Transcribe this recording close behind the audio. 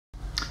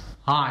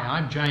Hi,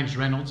 I'm James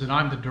Reynolds and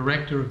I'm the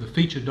director of the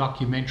feature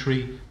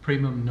documentary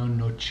Primum Non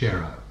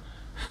Nocere.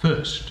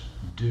 First,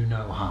 do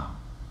no harm.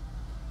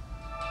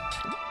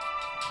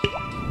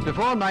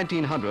 Before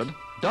 1900,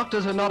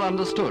 doctors had not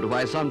understood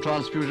why some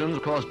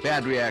transfusions caused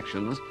bad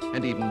reactions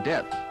and even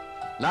death.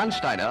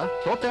 Landsteiner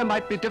thought there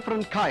might be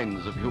different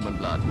kinds of human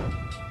blood.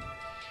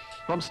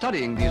 From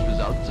studying these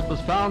results, it was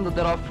found that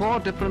there are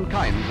 4 different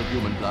kinds of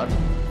human blood,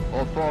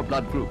 or 4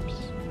 blood groups.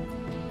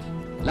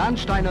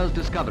 Landsteiner's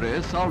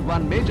discoveries solved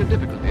one major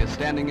difficulty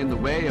standing in the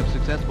way of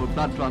successful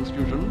blood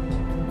transfusion,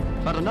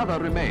 but another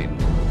remained.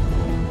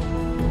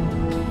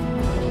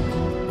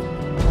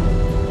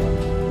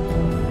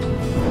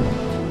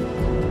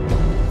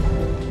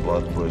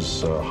 Blood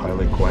was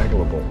highly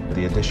coagulable.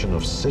 The addition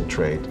of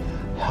citrate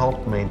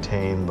helped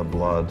maintain the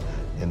blood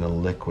in a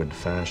liquid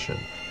fashion.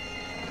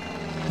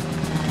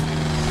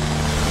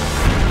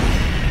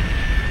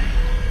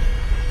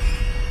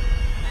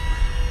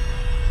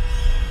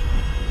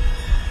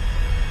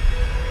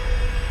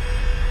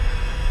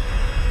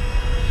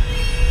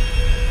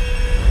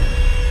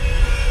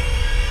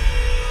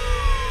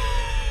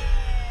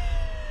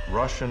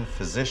 Russian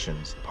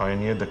physicians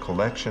pioneered the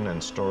collection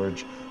and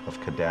storage of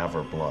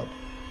cadaver blood.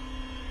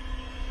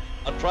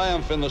 A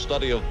triumph in the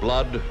study of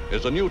blood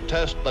is a new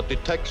test that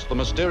detects the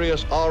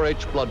mysterious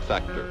Rh blood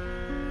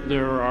factor.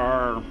 There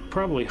are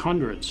probably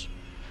hundreds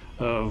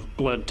of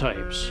blood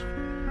types.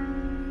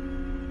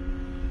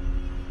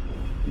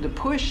 The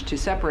push to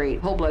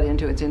separate whole blood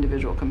into its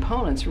individual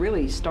components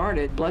really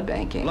started blood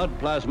banking. Blood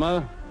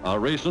plasma, a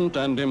recent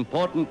and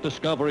important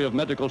discovery of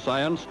medical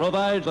science,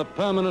 provides a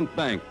permanent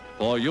bank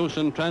for use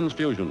in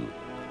transfusion.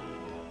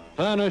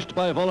 Furnished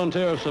by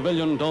volunteer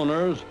civilian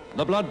donors,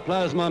 the blood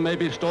plasma may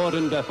be stored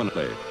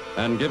indefinitely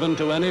and given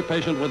to any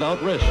patient without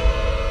risk.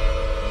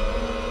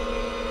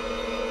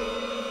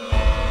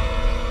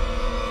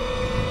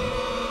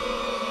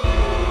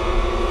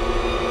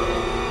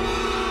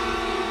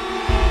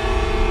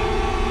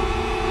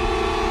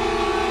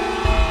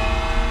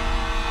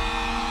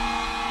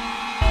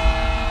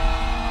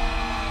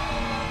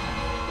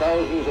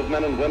 Thousands of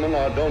men and women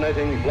are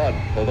donating blood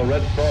for the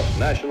Red Cross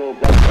National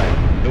Blood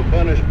Bank to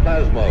furnish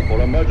plasma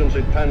for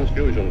emergency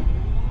transfusion.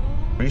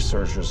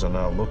 Researchers are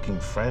now looking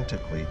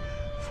frantically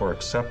for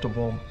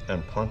acceptable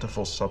and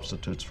plentiful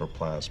substitutes for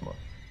plasma.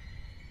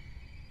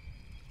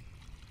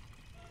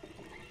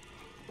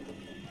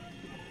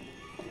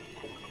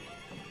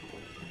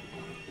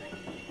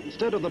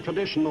 Instead of the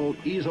traditional,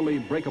 easily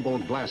breakable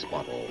glass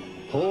bottle,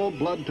 whole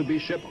blood to be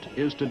shipped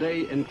is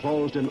today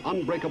enclosed in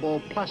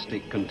unbreakable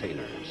plastic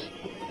containers.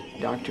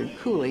 Dr.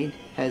 Cooley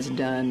has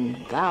done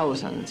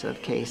thousands of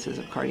cases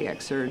of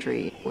cardiac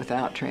surgery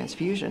without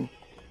transfusion.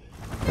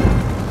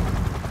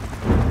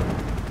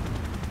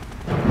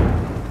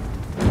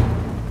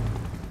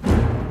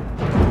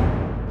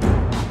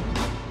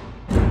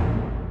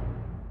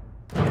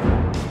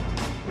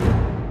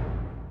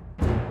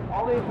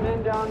 All these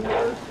men down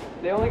here,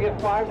 they only get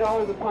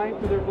 $5 a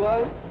pint for their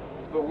blood,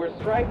 but we're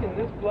striking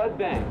this blood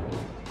bank.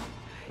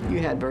 You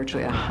had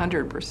virtually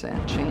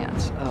 100%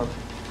 chance of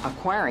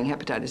acquiring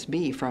hepatitis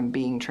B from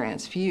being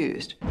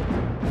transfused.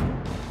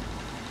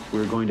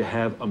 We're going to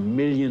have 1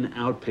 million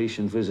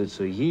outpatient visits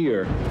a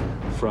year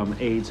from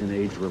AIDS and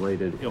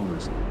AIDS-related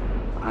illness.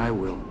 I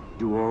will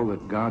do all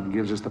that God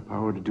gives us the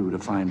power to do to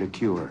find a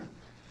cure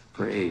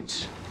for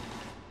AIDS.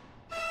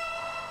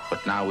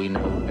 But now we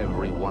know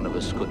every one of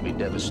us could be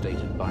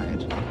devastated by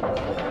it.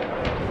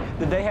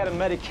 That they had a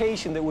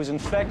medication that was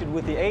infected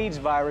with the AIDS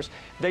virus.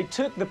 They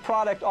took the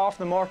product off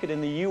the market in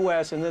the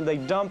US and then they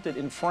dumped it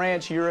in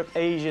France, Europe,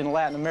 Asia, and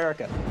Latin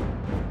America.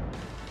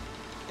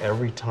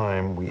 Every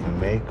time we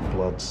make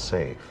blood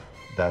safe,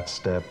 that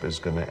step is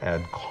going to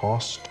add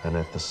cost and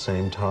at the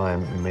same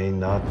time may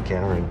not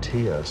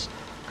guarantee us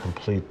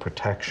complete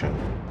protection.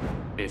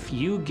 If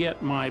you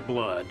get my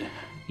blood,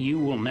 you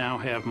will now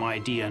have my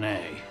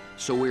DNA.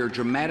 So we are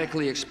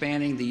dramatically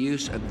expanding the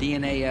use of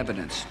DNA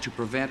evidence to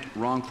prevent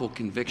wrongful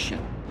conviction.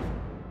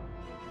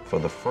 For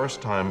the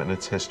first time in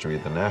its history,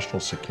 the National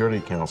Security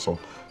Council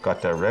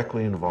got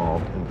directly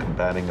involved in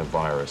combating a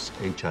virus,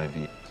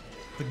 HIV.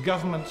 The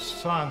government's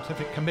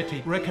scientific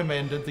committee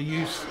recommended the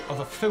use of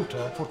a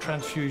filter for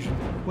transfusion.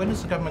 When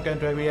is the government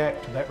going to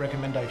react to that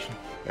recommendation?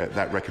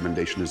 That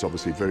recommendation is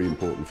obviously very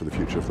important for the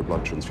future of the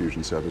blood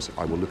transfusion service.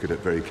 I will look at it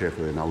very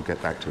carefully and I'll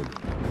get back to him.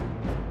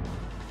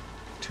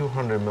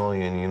 200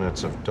 million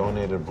units of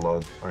donated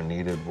blood are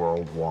needed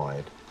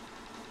worldwide.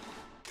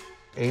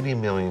 80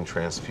 million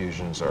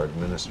transfusions are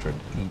administered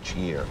each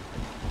year.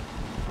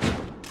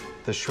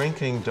 The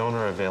shrinking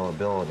donor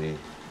availability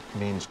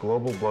means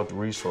global blood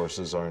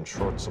resources are in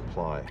short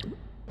supply.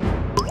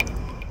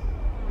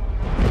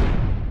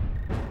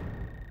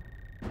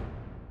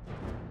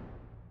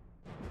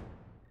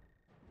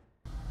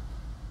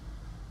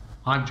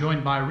 I'm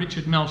joined by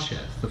Richard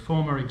Melcheth, the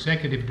former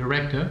Executive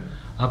Director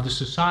of the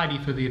Society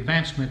for the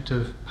Advancement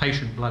of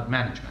Patient Blood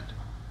Management,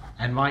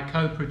 and my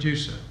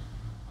co-producer.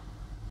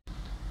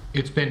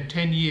 It's been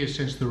 10 years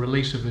since the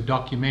release of the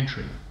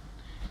documentary,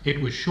 It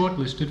was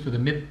shortlisted for the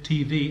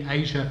MIP-TV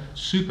Asia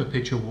Super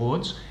Pitch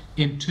Awards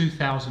in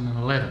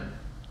 2011.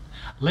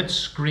 Let's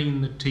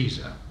screen the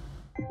teaser.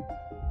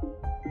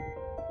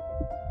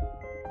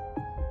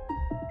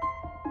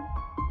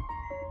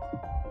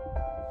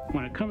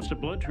 When it comes to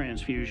blood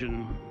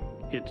transfusion,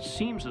 it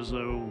seems as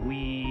though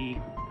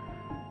we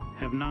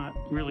have not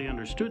really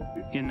understood,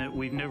 in that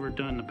we've never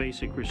done the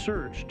basic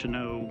research to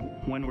know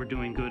when we're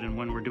doing good and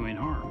when we're doing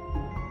harm.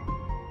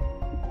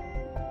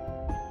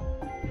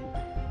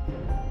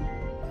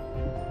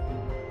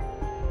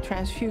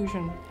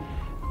 Transfusion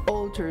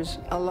alters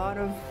a lot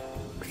of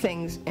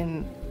things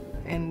in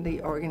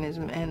the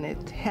organism, and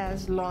it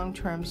has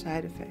long-term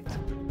side effects.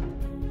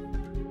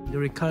 The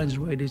recurrence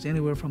rate is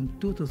anywhere from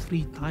 2 to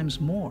 3 times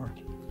more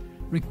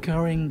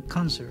recurring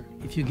cancer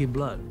if you give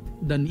blood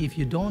than if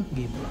you don't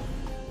give blood.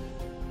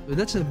 So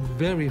that's a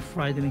very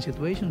frightening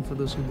situation for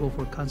those who go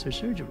for cancer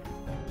surgery.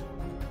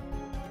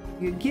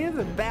 You give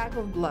a bag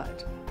of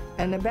blood,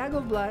 and the bag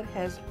of blood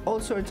has all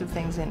sorts of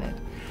things in it,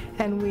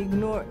 and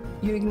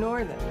you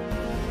ignore them.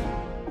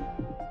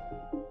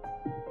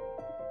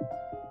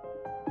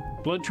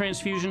 Blood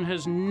transfusion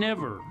has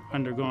never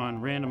undergone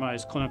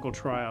randomized clinical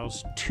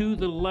trials to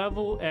the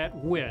level at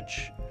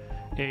which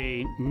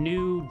a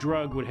new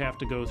drug would have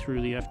to go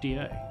through the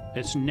FDA.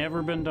 It's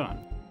never been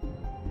done.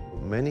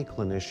 Many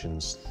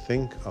clinicians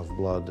think of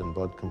blood and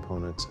blood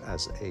components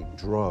as a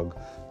drug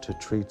to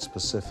treat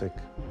specific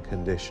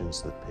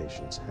conditions that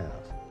patients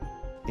have.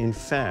 In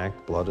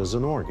fact, blood is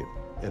an organ.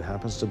 It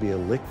happens to be a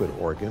liquid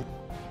organ.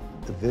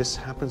 This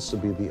happens to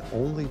be the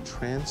only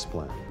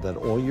transplant that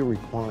all you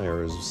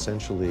require is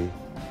essentially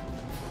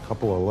a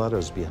couple of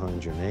letters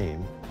behind your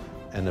name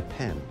and a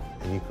pen,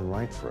 and you can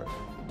write for it.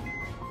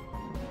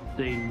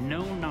 They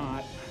know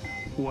not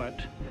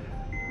what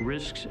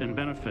risks and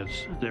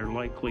benefits they're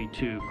likely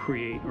to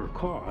create or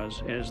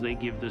cause as they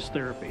give this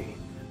therapy.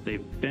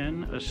 They've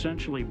been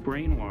essentially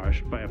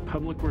brainwashed by a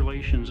public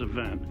relations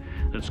event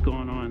that's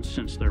gone on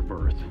since their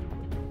birth.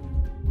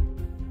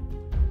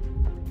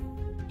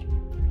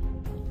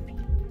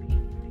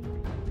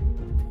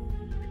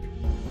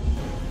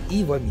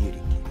 И в Америке,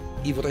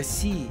 и в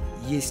России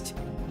есть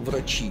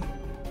врачи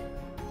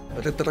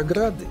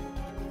ретрограды,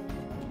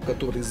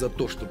 которые за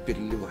то, чтобы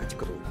переливать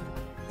кровь.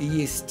 И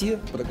есть те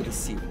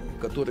прогрессивные,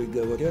 которые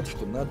говорят,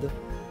 что надо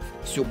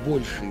все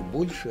больше и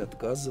больше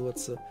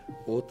отказываться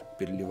от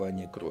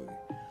переливания крови.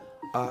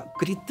 А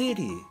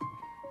критерии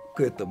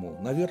к этому,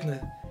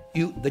 наверное,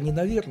 да не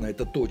наверное,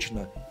 это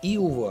точно, и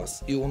у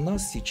вас, и у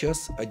нас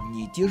сейчас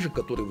одни и те же,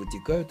 которые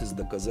вытекают из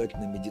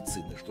доказательной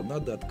медицины, что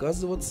надо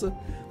отказываться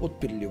от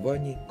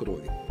переливания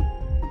крови.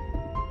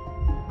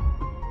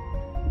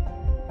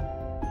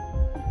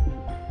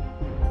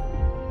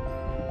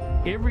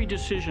 Every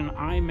decision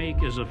I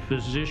make as a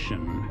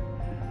physician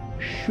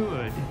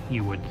should,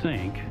 you would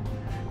think,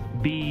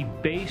 be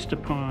based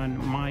upon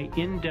my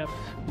in-depth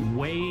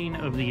weighing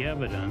of the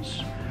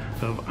evidence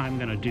of I'm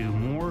going to do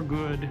more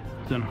good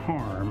than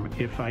harm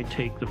if I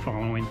take the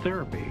following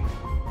therapy.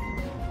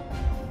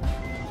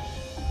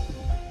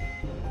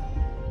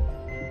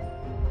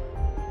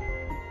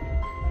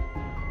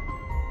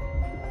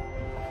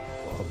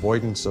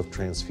 Avoidance of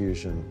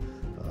transfusion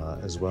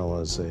as well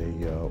as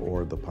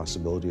or the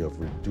possibility of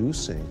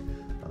reducing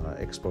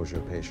exposure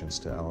of patients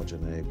to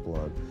allogeneic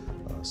blood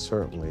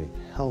certainly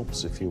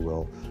helps, if you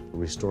will,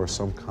 restore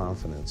some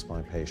confidence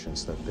by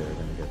patients that they're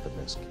going to get the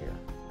best care.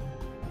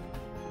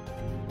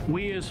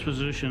 We as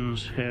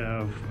physicians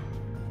have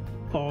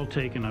all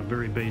taken a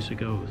very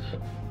basic oath,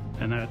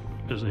 and that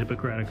is the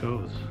Hippocratic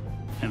Oath,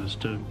 and it's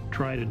to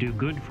try to do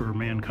good for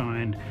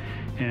mankind,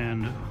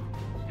 and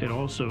it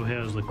also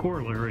has the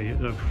corollary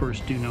of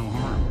first do no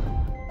harm.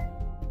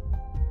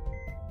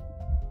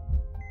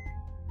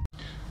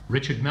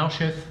 Richard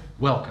Melcheth,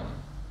 welcome.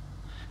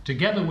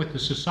 Together with the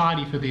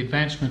Society for the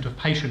Advancement of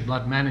Patient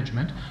Blood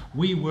Management,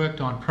 we worked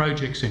on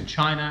projects in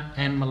China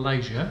and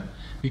Malaysia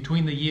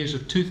between the years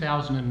of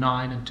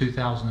 2009 and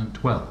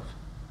 2012.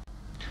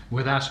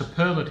 With our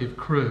superlative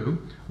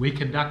crew, we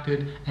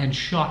conducted and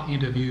shot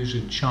interviews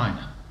in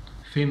China,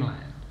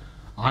 Finland,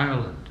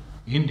 Ireland,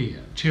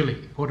 India,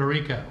 Chile, Puerto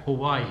Rico,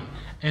 Hawaii,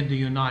 and the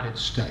United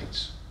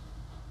States.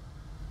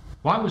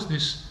 Why was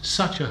this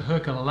such a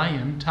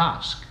Herculean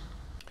task?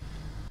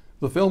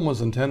 The film was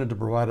intended to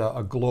provide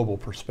a global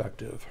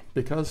perspective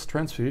because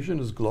transfusion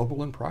is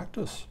global in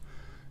practice,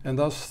 and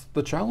thus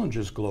the challenge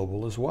is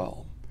global as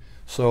well.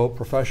 So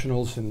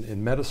professionals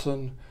in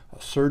medicine,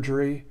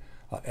 surgery,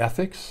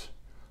 ethics,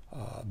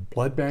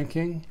 blood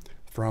banking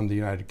from the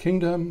United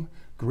Kingdom,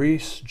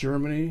 Greece,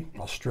 Germany,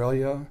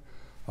 Australia,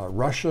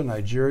 Russia,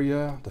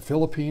 Nigeria, the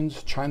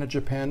Philippines, China,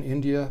 Japan,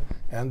 India,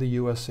 and the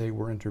USA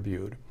were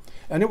interviewed.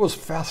 And it was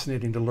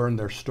fascinating to learn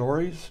their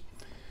stories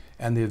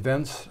and the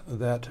events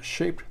that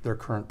shaped their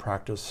current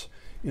practice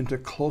into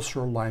closer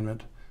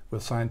alignment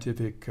with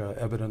scientific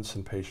evidence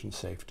and patient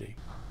safety.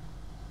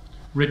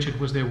 Richard,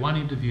 was there one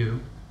interview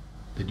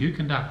that you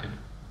conducted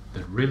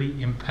that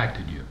really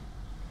impacted you?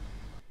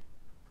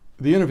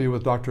 The interview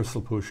with Dr.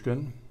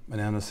 Slopushkin, an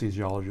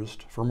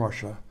anesthesiologist from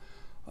Russia,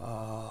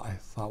 I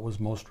thought was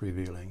most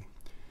revealing.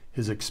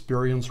 His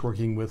experience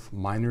working with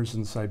miners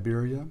in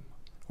Siberia,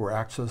 where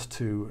access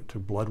to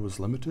blood was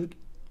limited,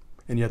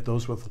 and yet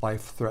those with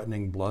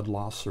life-threatening blood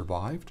loss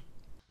survived.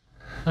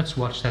 Let's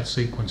watch that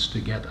sequence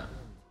together.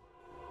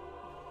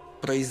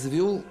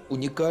 Произвел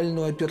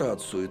уникальную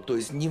операцию, то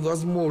есть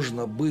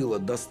невозможно было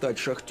достать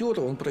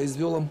шахтера, он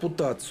произвел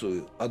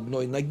ампутацию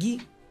одной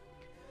ноги,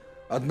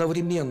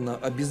 одновременно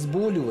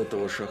обезболил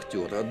этого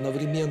шахтера,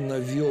 одновременно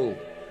ввел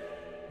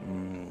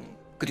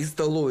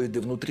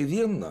кристаллоиды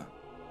внутривенно,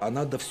 а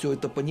надо все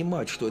это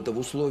понимать, что это в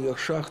условиях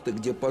шахты,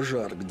 где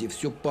пожар, где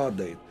все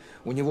падает,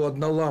 у него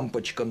одна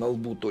лампочка на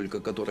лбу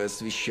только, которая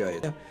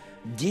освещает.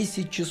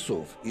 10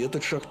 часов, и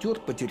этот шахтер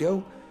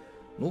потерял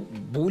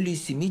более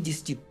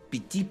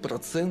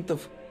 75%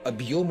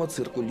 объема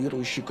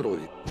циркулирующей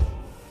крови.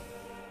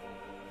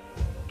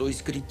 То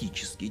есть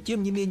критически. И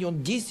тем не менее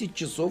он 10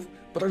 часов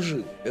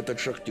прожил, этот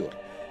шахтер.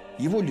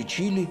 Его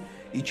лечили,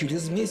 и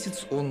через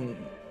месяц он,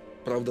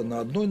 правда, на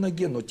одной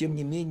ноге, но тем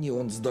не менее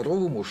он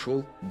здоровым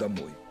ушел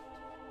домой.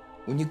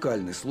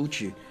 Уникальный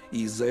случай,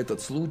 и за этот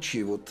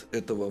случай вот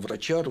этого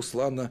врача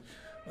Руслана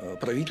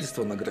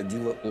правительство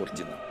наградило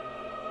орденом.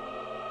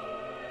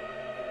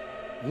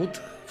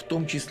 Вот в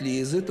том числе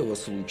из этого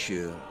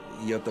случая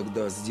я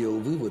тогда сделал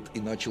вывод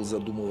и начал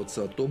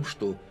задумываться о том,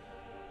 что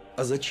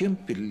а зачем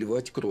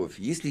переливать кровь?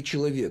 Если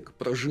человек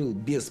прожил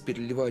без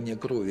переливания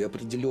крови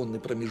определенный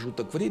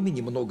промежуток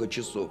времени, много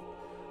часов,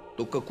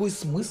 то какой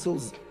смысл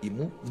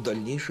ему в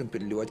дальнейшем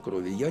переливать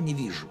крови? Я не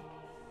вижу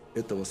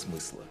этого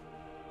смысла.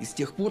 И с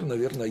тех пор,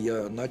 наверное,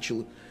 я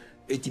начал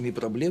этими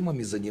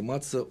проблемами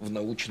заниматься в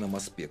научном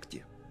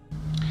аспекте.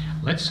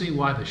 Let's see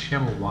why the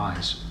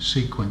Semmelweis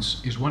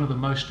sequence is one of the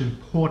most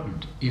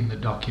important in the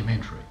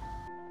documentary.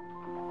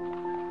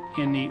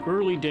 In the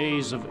early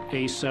days of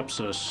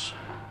asepsis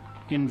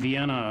in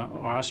Vienna,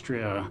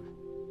 Austria,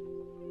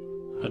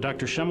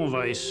 Dr.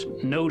 Semmelweis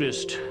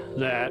noticed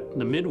that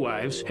the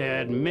midwives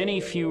had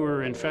many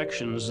fewer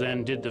infections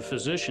than did the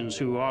physicians,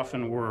 who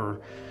often were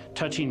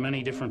touching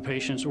many different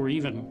patients or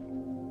even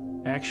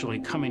actually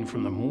coming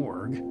from the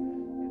morgue.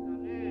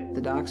 The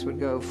docs would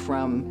go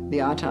from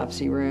the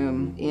autopsy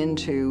room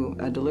into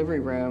a delivery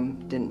room,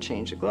 didn't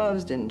change the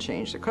gloves, didn't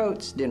change their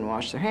coats, didn't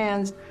wash their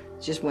hands,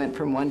 just went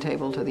from one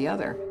table to the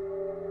other.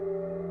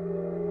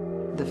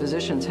 The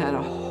physicians had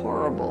a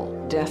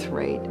horrible death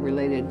rate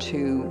related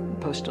to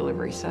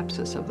post-delivery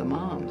sepsis of the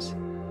moms.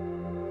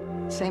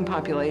 Same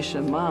population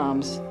of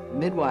moms,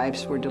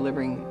 midwives were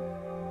delivering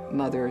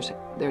mothers,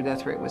 their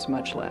death rate was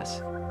much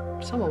less.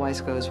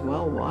 Semmelweis goes,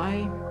 well,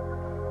 why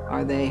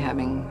are they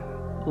having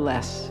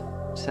less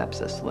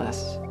sepsis,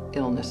 less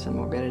illness and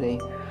morbidity,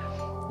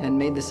 and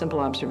made the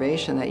simple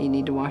observation that you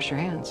need to wash your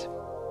hands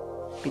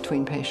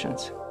between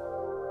patients.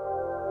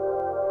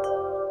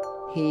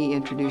 He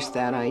introduced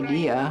that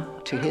idea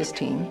to his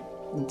team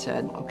and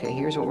said, okay,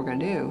 here's what we're going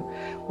to do.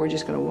 We're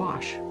just going to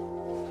wash.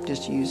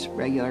 Just use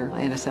regular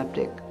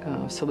antiseptic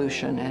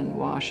solution and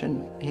wash,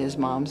 and his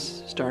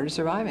moms started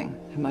surviving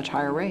at much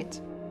higher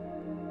rates.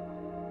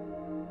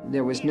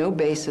 There was no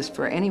basis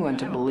for anyone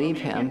to believe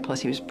him,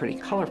 plus he was a pretty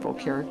colorful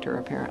character,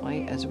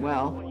 apparently, as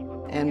well.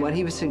 And what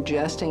he was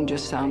suggesting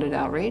just sounded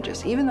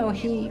outrageous, even though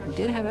he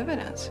did have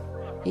evidence.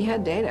 He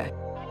had data.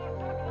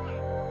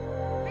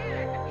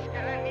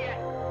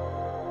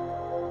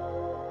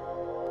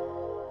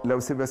 Las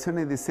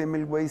observaciones de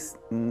Semmelweis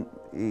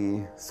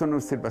son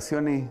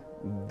observaciones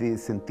de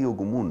sentido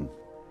común.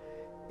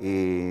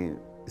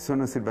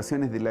 Son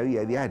observaciones de la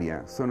vida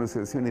diaria, son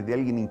observaciones de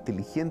alguien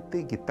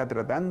inteligente que está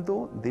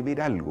tratando de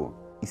ver algo.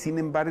 Y sin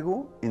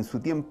embargo, en su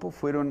tiempo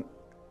fueron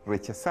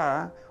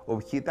rechazadas,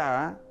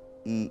 objetadas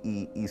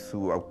y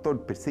su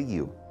autor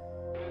perseguido.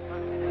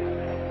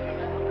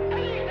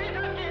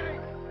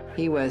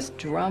 He was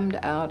drummed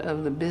out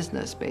of the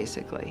business,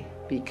 basically,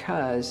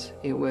 because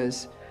it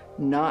was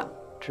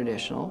not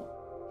traditional.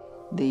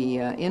 The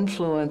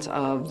influence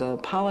of the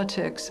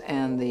politics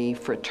and the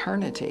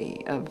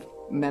fraternity of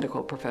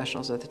medical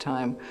professionals at the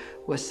time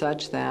was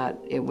such that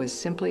it was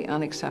simply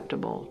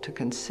unacceptable to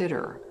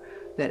consider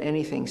that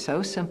anything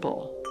so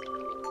simple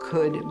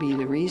could be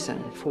the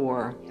reason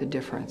for the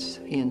difference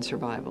in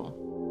survival.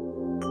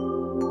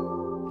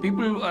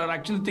 People are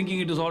actually thinking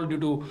it is all due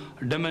to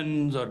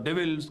demons or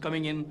devils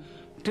coming in,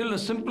 till a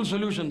simple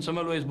solution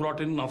Semmelweis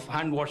brought in of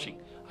hand washing,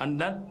 and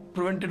that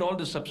prevented all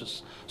this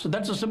sepsis. So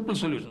that's a simple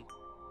solution.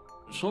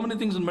 So many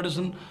things in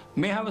medicine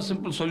may have a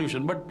simple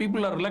solution, but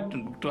people are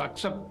reluctant to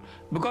accept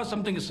because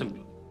something is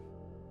simple.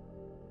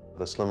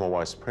 The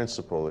Semmelweis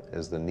principle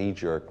is the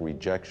knee-jerk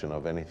rejection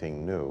of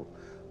anything new,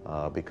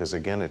 because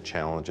again, it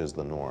challenges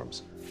the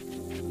norms.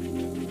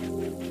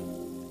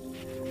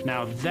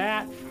 Now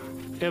that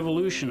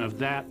evolution of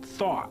that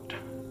thought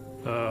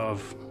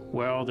of,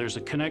 well, there's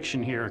a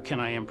connection here, can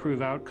I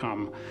improve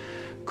outcome,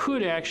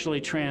 could actually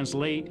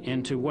translate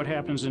into what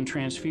happens in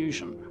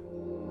transfusion.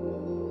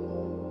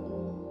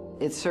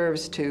 It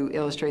serves to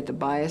illustrate the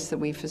bias that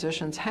we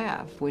physicians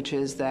have, which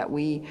is that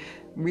we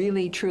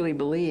really truly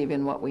believe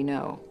in what we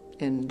know,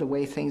 in the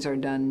way things are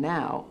done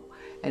now.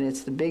 And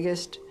it's the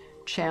biggest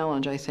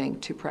challenge, I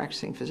think, to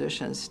practicing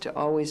physicians to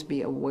always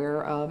be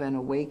aware of and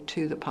awake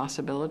to the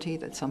possibility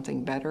that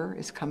something better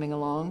is coming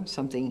along,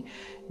 something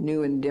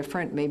new and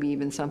different, maybe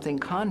even something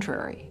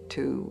contrary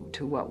to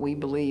what we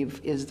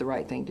believe is the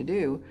right thing to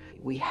do.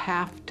 We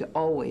have to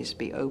always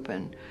be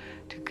open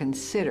to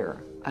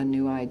consider a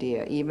new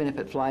idea, even if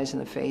it flies in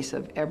the face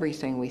of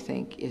everything we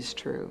think is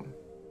true.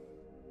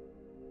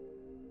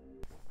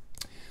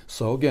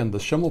 So again, the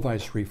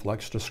Schimmelweis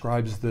reflex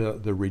describes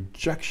the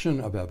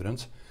rejection of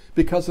evidence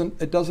because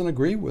it doesn't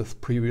agree with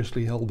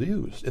previously held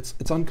views.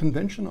 It's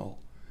unconventional.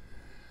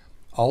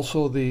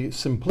 Also, the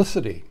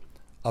simplicity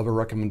of a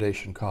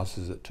recommendation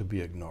causes it to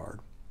be ignored.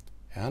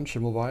 And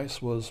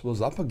Schimmelweis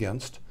was up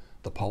against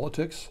the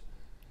politics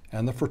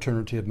and the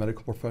fraternity of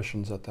medical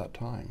professions at that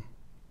time.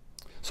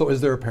 So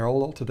is there a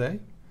parallel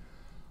today?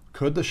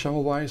 Could the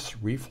Schimmelweis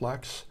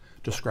reflex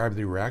describe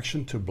the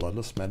reaction to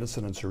bloodless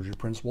medicine and surgery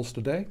principles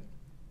today?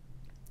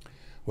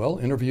 Well,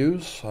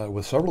 interviews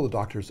with several of the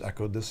doctors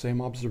echoed this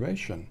same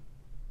observation.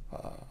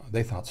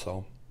 They thought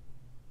so.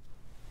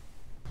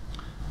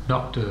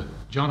 Dr.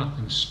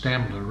 Jonathan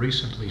Stamler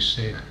recently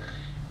said,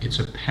 "It's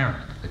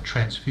apparent that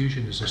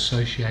transfusion is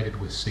associated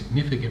with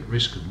significant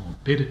risk of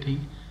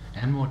morbidity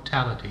and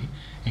mortality,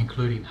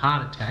 including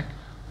heart attack,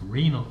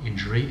 renal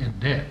injury,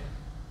 and death."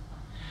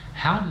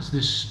 How does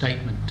this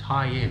statement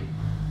tie in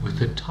with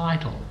the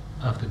title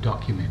of the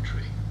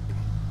documentary?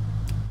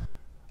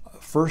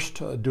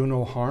 First, do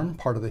no harm,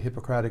 part of the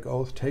Hippocratic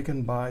Oath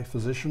taken by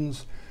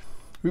physicians,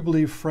 we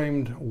believe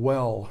framed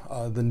well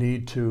the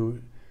need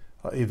to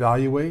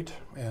evaluate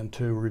and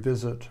to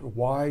revisit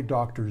why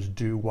doctors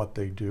do what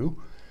they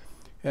do.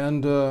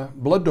 And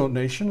blood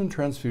donation and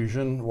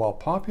transfusion, while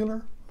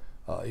popular,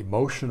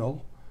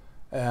 emotional,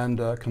 and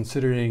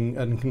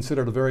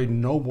considered a very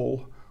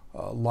noble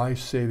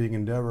life-saving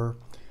endeavor,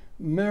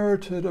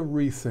 merited a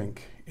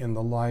rethink in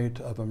the light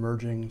of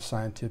emerging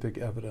scientific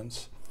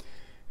evidence.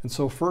 And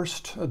so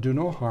first, do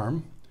no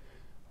harm,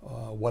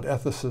 what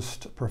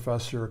ethicist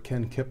Professor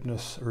Ken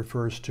Kipnis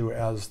refers to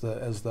as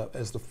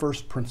the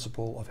first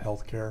principle of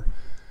healthcare,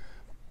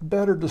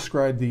 better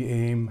describe the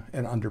aim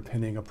and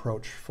underpinning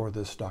approach for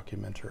this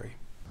documentary.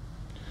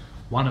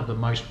 One of the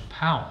most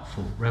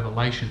powerful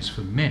revelations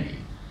for many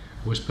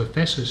was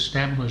Professor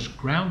Stamler's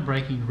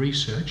groundbreaking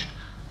research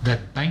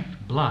that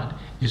banked blood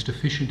is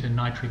deficient in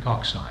nitric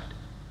oxide.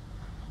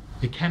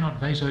 It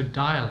cannot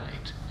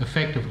vasodilate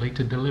effectively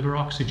to deliver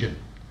oxygen.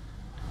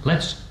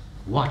 Let's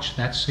watch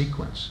that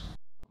sequence.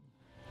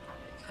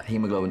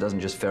 Hemoglobin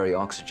doesn't just ferry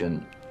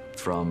oxygen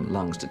from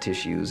lungs to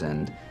tissues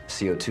and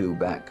CO2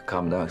 back,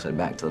 carbon dioxide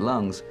back to the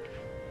lungs,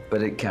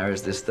 but it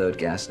carries this third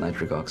gas,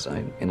 nitric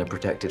oxide, in a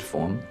protected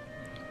form,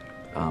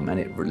 and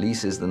it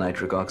releases the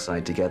nitric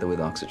oxide together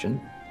with oxygen.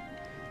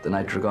 The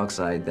nitric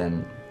oxide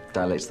then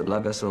dilates the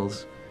blood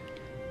vessels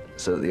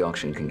so that the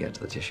oxygen can get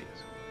to the tissues.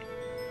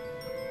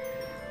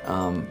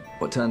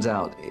 What turns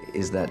out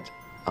is that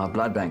our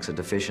blood banks are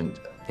deficient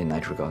in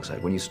nitric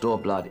oxide. When you store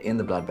blood in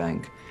the blood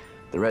bank,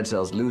 the red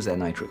cells lose their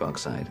nitric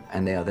oxide,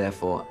 and they are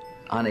therefore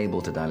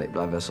unable to dilate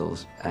blood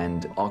vessels,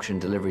 and oxygen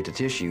delivery to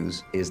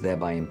tissues is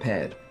thereby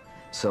impaired.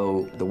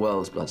 So the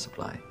world's blood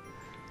supply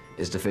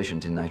is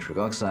deficient in nitric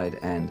oxide,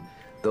 and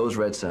those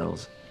red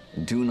cells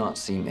do not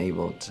seem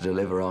able to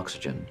deliver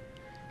oxygen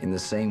in the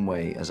same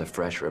way as a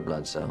fresh red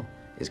blood cell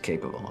is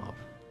capable of.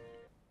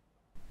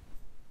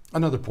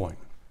 Another point,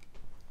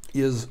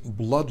 is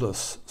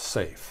bloodless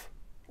safe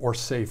or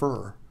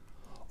safer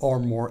or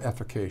more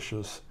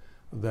efficacious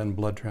than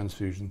blood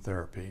transfusion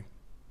therapy?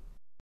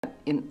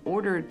 In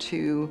order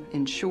to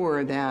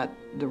ensure that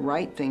the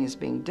right thing is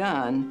being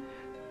done,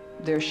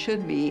 there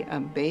should be a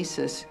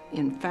basis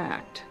in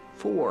fact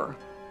for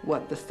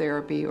what the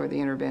therapy or the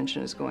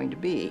intervention is going to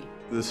be.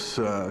 This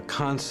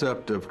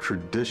concept of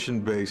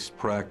tradition-based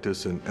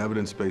practice and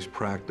evidence-based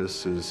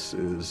practice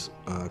is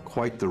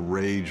quite the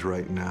rage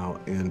right now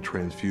in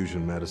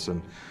transfusion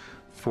medicine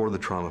for the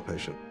trauma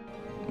patient.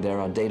 There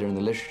are data in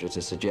the literature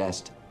to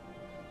suggest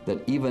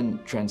that even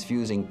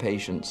transfusing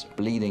patients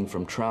bleeding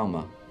from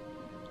trauma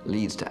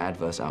leads to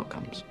adverse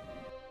outcomes.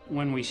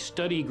 When we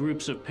study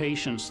groups of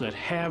patients that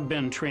have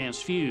been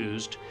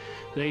transfused,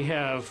 they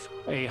have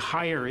a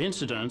higher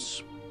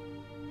incidence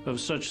of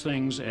such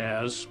things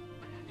as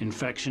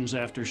infections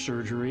after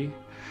surgery,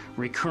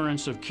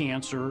 recurrence of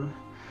cancer,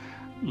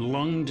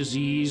 lung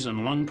disease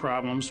and lung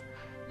problems.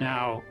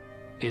 Now,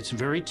 it's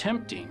very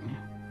tempting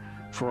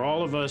for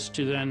all of us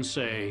to then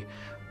say,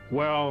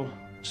 well,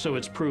 so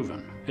it's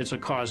proven, it's a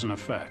cause and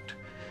effect.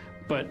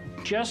 But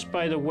just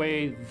by the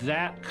way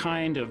that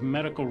kind of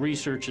medical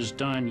research is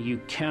done, you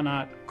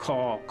cannot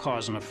call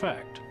cause and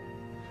effect.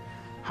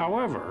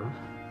 However,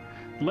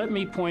 let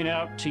me point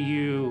out to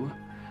you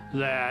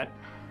that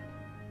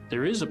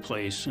there is a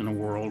place in the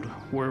world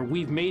where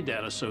we've made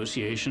that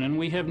association, and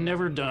we have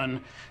never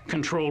done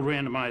controlled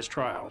randomized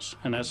trials,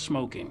 and that's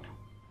smoking.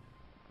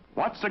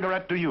 What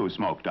cigarette do you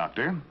smoke,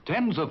 Doctor?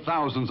 Tens of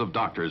thousands of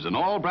doctors in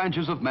all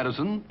branches of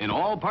medicine, in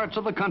all parts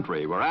of the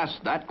country, were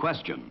asked that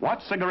question.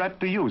 What cigarette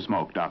do you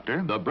smoke,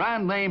 Doctor? The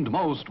brand named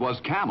most was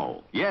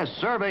Camel. Yes,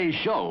 surveys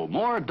show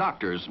more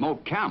doctors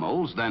smoke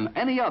Camels than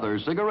any other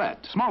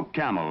cigarette. Smoke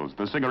Camels,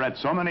 the cigarette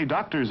so many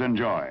doctors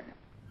enjoy.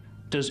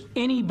 Does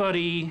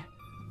anybody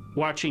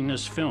watching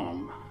this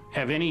film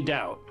have any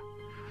doubt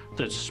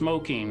that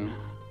smoking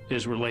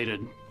is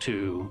related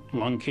to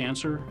lung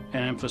cancer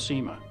and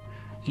emphysema?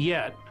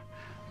 Yet,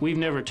 we've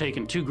never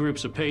taken two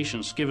groups of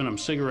patients, given them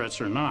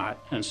cigarettes or not,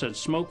 and said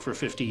smoke for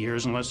 50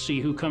 years and let's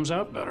see who comes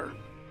out better.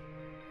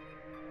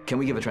 Can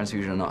we give a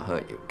transfusion and not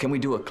hurt you? Can we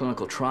do a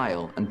clinical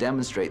trial and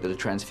demonstrate that a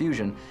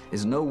transfusion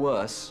is no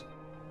worse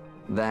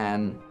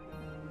than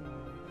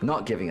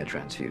not giving a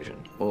transfusion?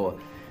 Or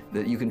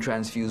that you can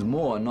transfuse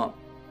more and not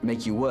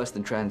make you worse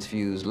than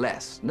transfuse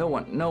less? No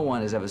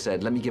one has ever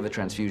said, let me give a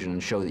transfusion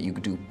and show that you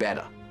could do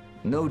better.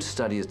 No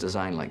study is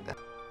designed like that.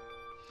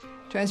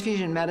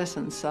 Transfusion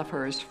medicine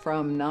suffers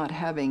from not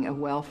having a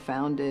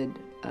well-founded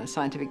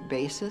scientific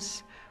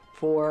basis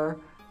for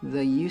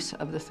the use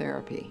of the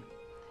therapy.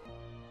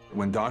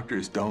 When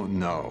doctors don't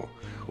know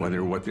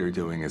whether what they're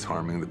doing is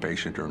harming the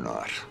patient or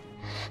not,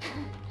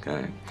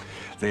 okay,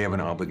 they have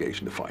an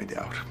obligation to find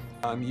out.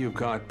 You've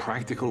got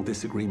practical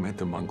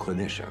disagreement among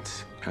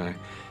clinicians, okay,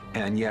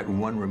 and yet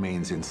one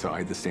remains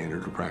inside the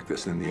standard of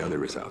practice and the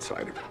other is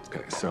outside of it.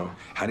 Okay, so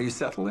how do you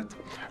settle it?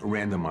 A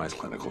randomized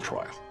clinical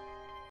trial.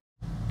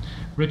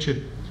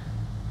 Richard,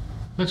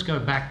 let's go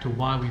back to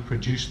why we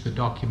produced the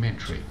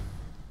documentary.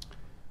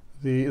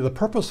 The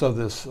purpose of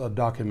this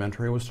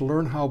documentary was to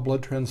learn how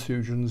blood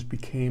transfusions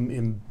became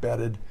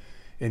embedded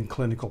in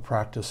clinical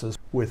practices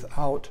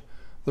without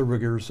the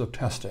rigors of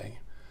testing.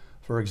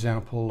 For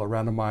example,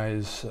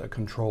 randomized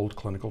controlled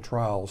clinical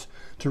trials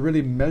to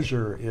really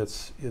measure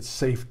its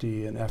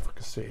safety and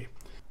efficacy.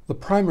 The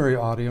primary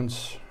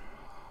audience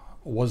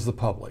was the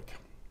public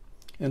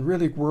and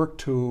really worked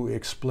to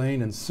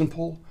explain in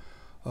simple,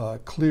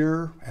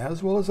 clear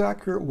as well as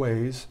accurate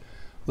ways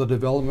the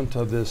development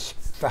of this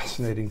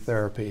fascinating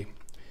therapy.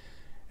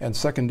 And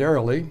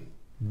secondarily,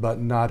 but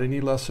not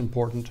any less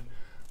important,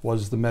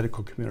 was the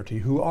medical community,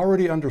 who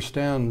already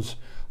understands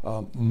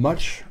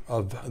much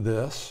of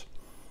this,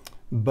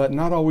 but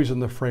not always in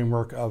the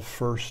framework of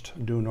first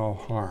do no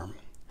harm.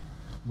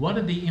 What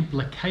are the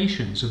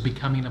implications of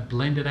becoming a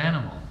blended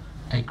animal,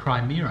 a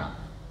chimera?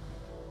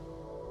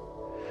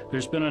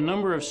 There's been a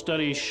number of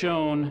studies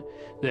shown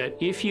that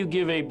if you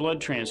give a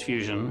blood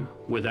transfusion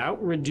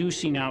without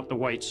reducing out the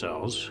white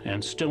cells,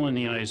 and still in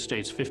the United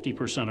States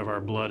 50% of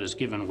our blood is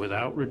given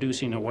without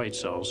reducing the white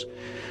cells,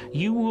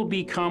 you will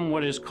become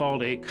what is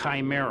called a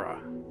chimera.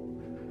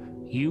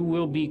 You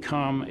will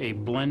become a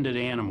blended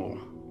animal.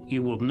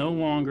 You will no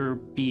longer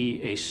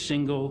be a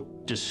single,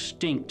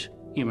 distinct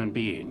human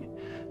being.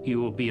 You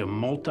will be a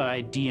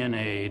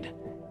multi-DNA'd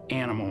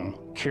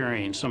animal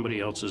carrying somebody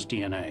else's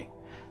DNA.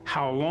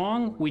 How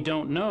long, we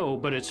don't know,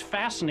 but it's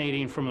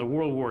fascinating from the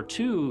World War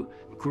II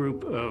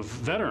group of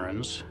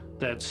veterans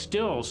that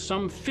still,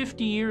 some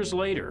 50 years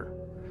later,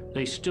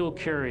 they still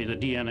carry the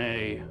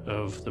DNA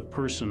of the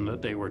person that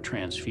they were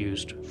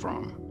transfused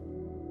from.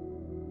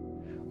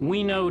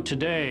 We know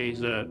today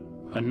that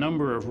a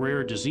number of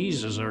rare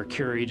diseases are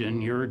carried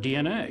in your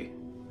DNA.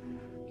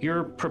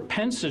 Your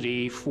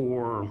propensity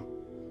for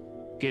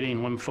getting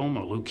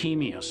lymphoma,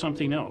 leukemia,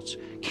 something else,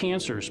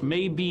 cancers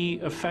may be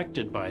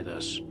affected by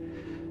this.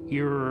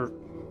 Your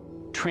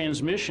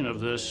transmission of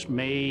this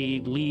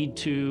may lead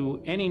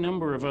to any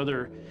number of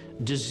other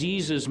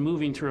diseases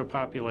moving through a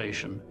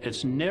population.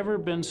 It's never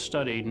been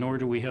studied, nor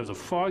do we have the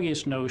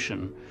foggiest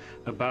notion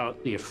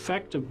about the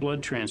effect of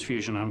blood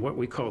transfusion on what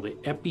we call the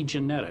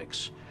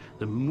epigenetics,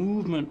 the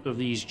movement of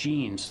these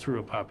genes through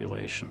a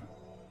population.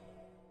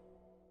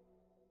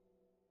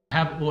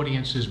 Have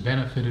audiences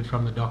benefited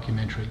from the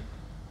documentary?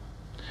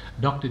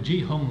 Dr. Ji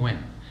Hong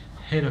Wen,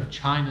 head of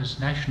China's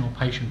National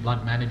Patient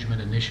Blood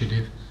Management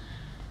Initiative,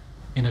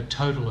 in a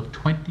total of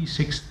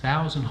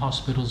 26,000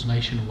 hospitals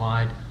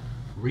nationwide,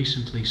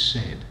 recently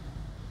said,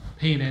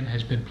 PNN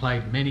has been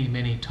played many,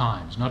 many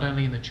times, not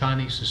only in the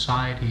Chinese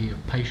Society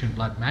of Patient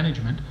Blood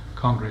Management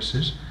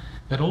congresses,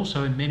 but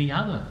also in many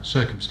other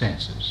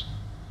circumstances.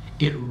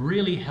 It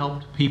really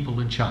helped people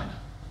in China,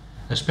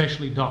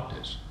 especially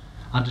doctors,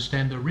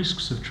 understand the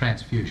risks of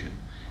transfusion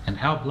and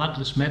how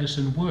bloodless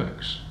medicine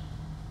works.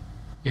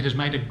 It has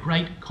made a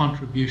great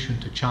contribution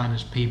to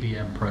China's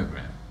PBM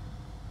program.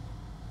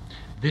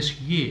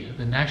 This year,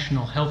 the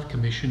National Health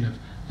Commission of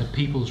the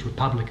People's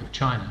Republic of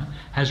China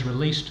has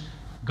released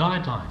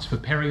guidelines for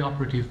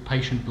perioperative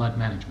patient blood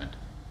management.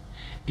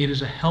 It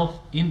is a health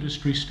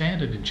industry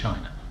standard in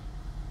China.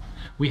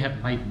 We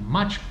have made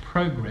much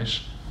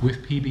progress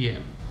with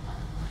PBM.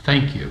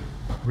 Thank you,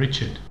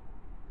 Richard.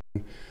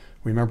 We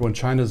remember when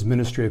China's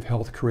Ministry of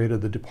Health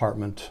created the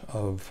Department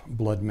of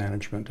Blood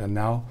Management, and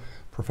now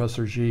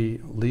Professor Ji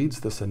leads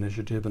this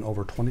initiative in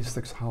over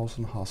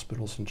 26,000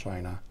 hospitals in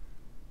China.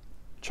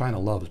 China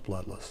loves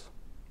bloodless.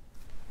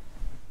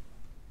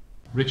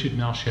 Richard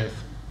Malchef,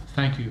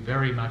 thank you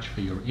very much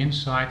for your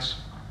insights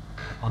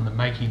on the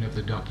making of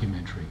the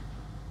documentary.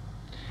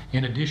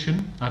 In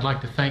addition, I'd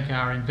like to thank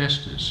our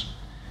investors,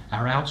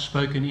 our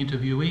outspoken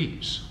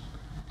interviewees,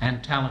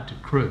 and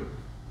talented crew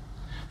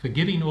for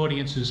giving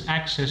audiences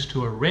access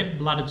to a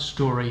red-blooded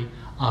story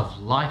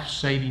of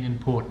life-saving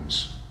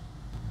importance.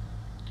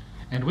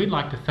 And we'd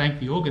like to thank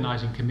the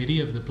organising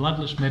committee of the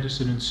Bloodless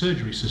Medicine and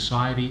Surgery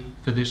Society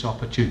for this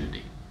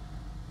opportunity.